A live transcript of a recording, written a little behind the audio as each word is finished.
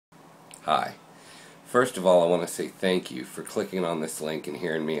Hi. First of all, I want to say thank you for clicking on this link and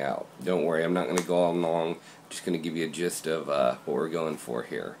hearing me out. Don't worry, I'm not going to go on long. I'm just going to give you a gist of what we're going for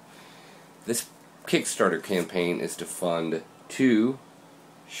here. This Kickstarter campaign is to fund 2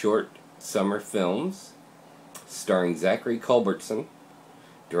 short summer films starring Zachary Culbertson,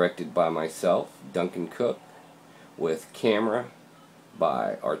 directed by myself, Duncan Cook, with camera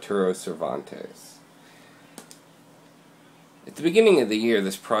by Arturo Cervantes. At the beginning of the year,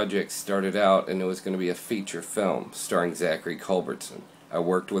 this project started out and it was going to be a feature film starring Zachary Culbertson. I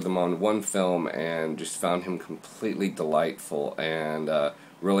worked with him on one film and just found him completely delightful and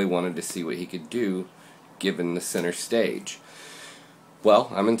really wanted to see what he could do given the center stage.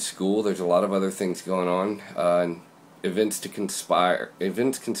 Well, I'm in school, there's a lot of other things going on, events conspired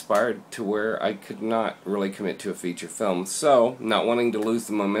to where I could not really commit to a feature film. So, not wanting to lose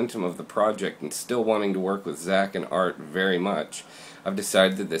the momentum of the project and still wanting to work with Zach and Art very much, I've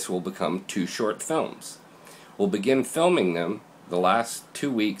decided that this will become 2 short films. We'll begin filming them the last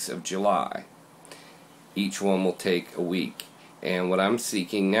 2 weeks of July. Each one will take a week. And what I'm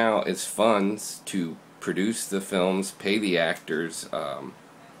seeking now is funds to produce the films, pay the actors,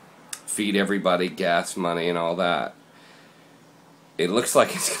 feed everybody gas money and all that. It looks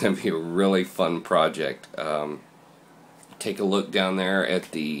like it's going to be a really fun project. Take a look down there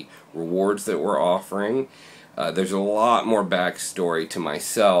at the rewards that we're offering. There's a lot more backstory to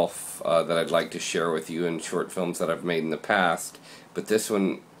myself that I'd like to share with you in short films that I've made in the past, but this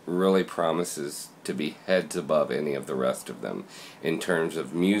one really promises to be heads above any of the rest of them. In terms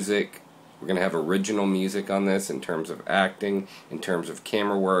of music, we're going to have original music on this, in terms of acting, in terms of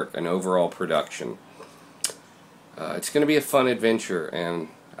camera work, and overall production. It's going to be a fun adventure, and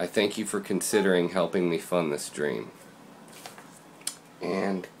I thank you for considering helping me fund this dream.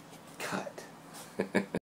 And cut.